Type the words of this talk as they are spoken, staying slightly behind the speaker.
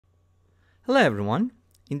Hello everyone.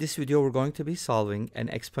 In this video we're going to be solving an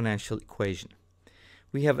exponential equation.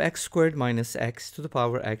 We have x squared minus x to the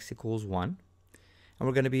power x equals 1, and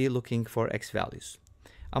we're going to be looking for x values.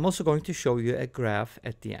 I'm also going to show you a graph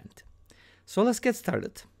at the end. So let's get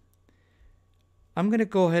started. I'm going to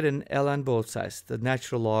go ahead and ln both sides, the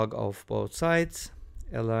natural log of both sides.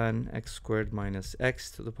 Ln x squared minus x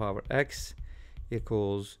to the power x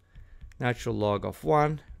equals natural log of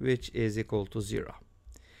 1, which is equal to 0.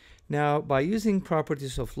 Now, by using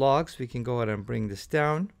properties of logs, we can go ahead and bring this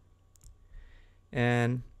down,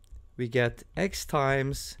 and we get x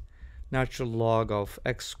times natural log of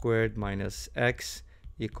x squared minus x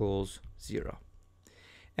equals 0.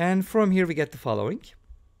 And from here we get the following.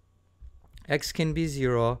 X can be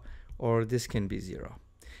 0, or this can be 0.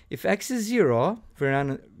 If x is 0,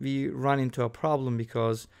 we run into a problem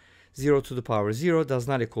because 0 to the power 0 does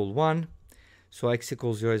not equal 1. So x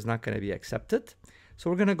equals 0 is not going to be accepted. So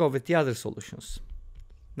we're going to go with the other solutions.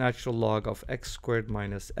 Natural log of x squared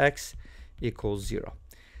minus x equals 0.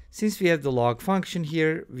 Since we have the log function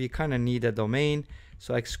here, we kind of need a domain.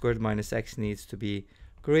 So x squared minus x needs to be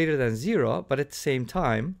greater than 0. But at the same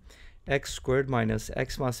time, x squared minus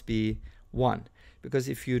x must be 1. Because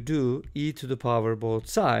if you do e to the power both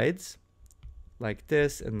sides, like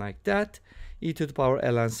this and like that, e to the power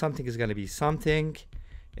ln something is going to be something,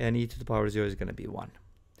 and e to the power 0 is going to be 1.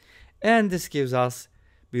 And this gives us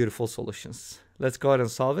beautiful solutions. Let's go ahead and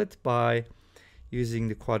solve it by using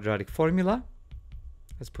the quadratic formula.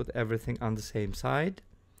 Let's put everything on the same side.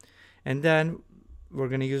 And then we're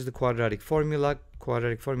going to use the quadratic formula.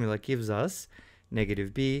 Quadratic formula gives us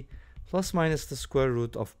negative b plus minus the square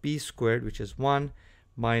root of b squared, which is 1,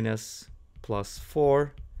 minus plus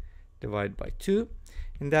 4 divided by 2.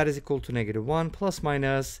 And that is equal to negative 1 plus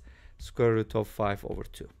minus square root of 5 over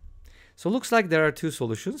 2. So it looks like there are two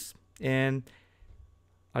solutions. And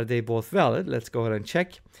are they both valid? Let's go ahead and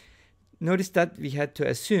check. Notice that we had to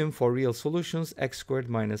assume for real solutions x squared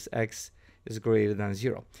minus x is greater than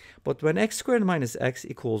 0. But when x squared minus x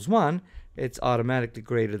equals 1, it's automatically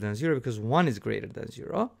greater than 0 because 1 is greater than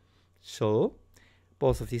 0. So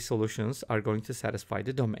both of these solutions are going to satisfy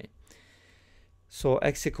the domain. So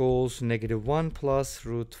x equals negative 1 plus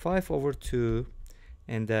root 5 over 2,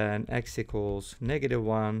 and then x equals negative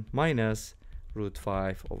 1 minus root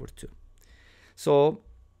 5 over 2. So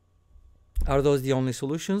are those the only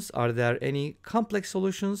solutions? Are there any complex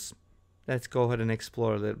solutions? Let's go ahead and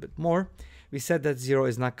explore a little bit more. We said that 0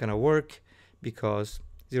 is not going to work because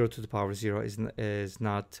 0 to the power 0 is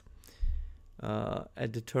not a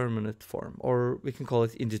determinate form, or we can call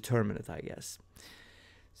it indeterminate, I guess.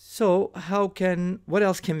 So what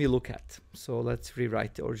else can we look at? So let's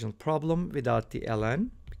rewrite the original problem without the ln,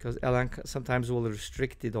 because ln sometimes will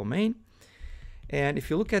restrict the domain. And if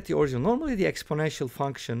you look at the original, normally the exponential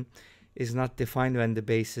function is not defined when the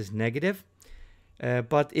base is negative.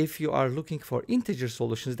 But if you are looking for integer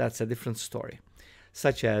solutions, that's a different story.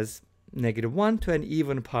 Such as negative 1 to an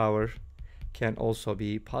even power can also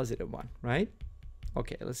be positive 1, right?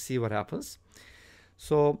 Okay, let's see what happens.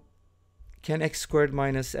 So can x squared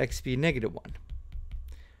minus x be negative 1?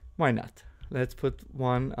 Why not? Let's put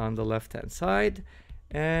 1 on the left-hand side.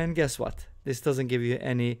 And guess what? This doesn't give you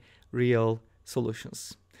any real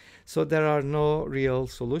solutions. So there are no real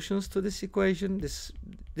solutions to this equation. This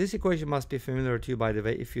equation must be familiar to you, by the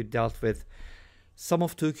way, if you dealt with sum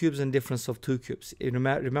of two cubes and difference of two cubes.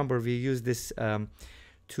 Remember, we use this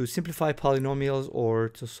to simplify polynomials or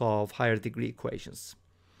to solve higher degree equations.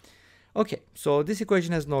 Okay, so this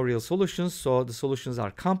equation has no real solutions, so the solutions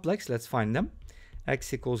are complex. Let's find them.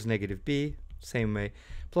 X equals negative b, same way,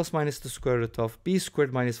 plus minus the square root of b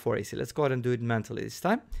squared minus 4ac. Let's go ahead and do it mentally this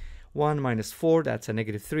time. 1 minus 4, that's a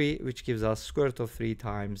negative 3, which gives us square root of 3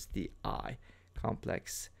 times the I,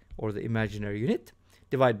 complex, or the imaginary unit,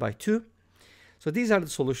 divided by 2. So these are the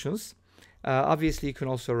solutions. Obviously, you can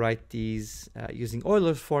also write these using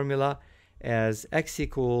Euler's formula as x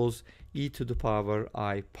equals e to the power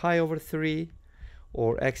I pi over 3,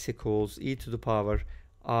 or x equals e to the power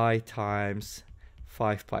I times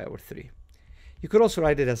 5 pi over 3. You could also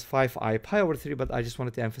write it as 5i pi over 3, but I just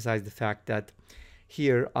wanted to emphasize the fact that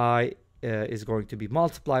here I is going to be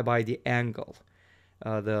multiplied by the angle,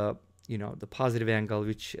 the positive angle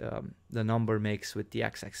which the number makes with the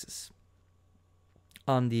x-axis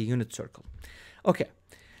on the unit circle. Okay,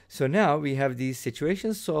 so now we have these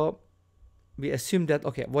situations. So we assume that,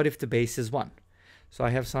 okay, what if the base is 1? So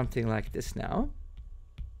I have something like this now.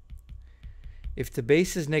 If the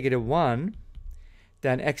base is negative 1,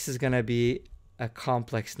 then x is going to be a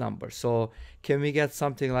complex number. So can we get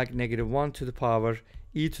something like negative 1 to the power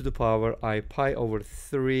e to the power I pi over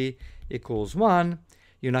 3 equals 1?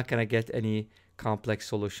 you're not going to get any complex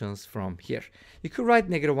solutions from here. You could write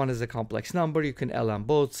 -1 as a complex number. You can L on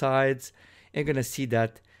both sides. And you're going to see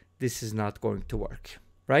that this is not going to work,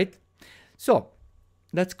 right? So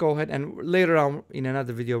let's go ahead, and later on in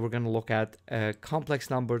another video, we're going to look at a complex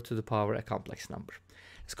number to the power a complex number.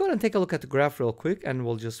 Let's go ahead and take a look at the graph real quick, and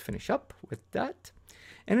we'll just finish up with that.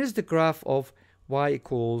 And here's the graph of y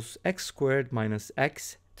equals x squared minus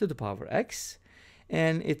x to the power x,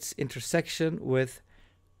 and its intersection with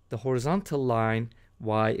the horizontal line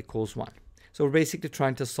y equals 1. So we're basically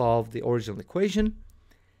trying to solve the original equation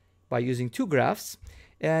by using two graphs,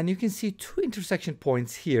 and you can see two intersection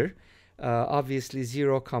points here. Obviously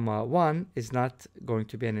 0, 1 is not going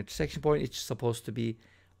to be an intersection point. It's supposed to be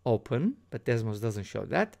open, but Desmos doesn't show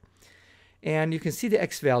that. And you can see the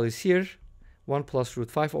x values here, 1 plus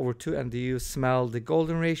root 5 over 2, and do you smell the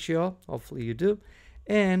golden ratio? Hopefully you do.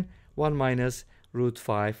 And 1 minus root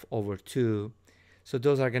 5 over 2. So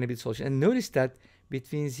those are going to be the solution. And notice that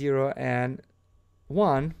between 0 and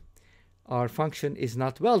 1, our function is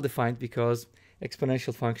not well defined because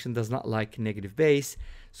exponential function does not like negative base.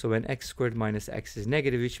 So when x squared minus x is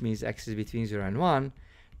negative, which means x is between 0 and 1,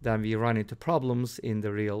 then we run into problems in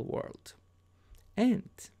the real world. And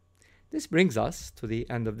this brings us to the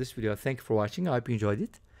end of this video. Thank you for watching. I hope you enjoyed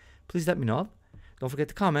it. Please let me know. Don't forget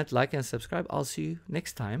to comment, like, and subscribe. I'll see you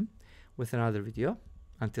next time with another video.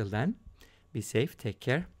 Until then, be safe, take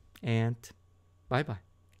care, and bye-bye.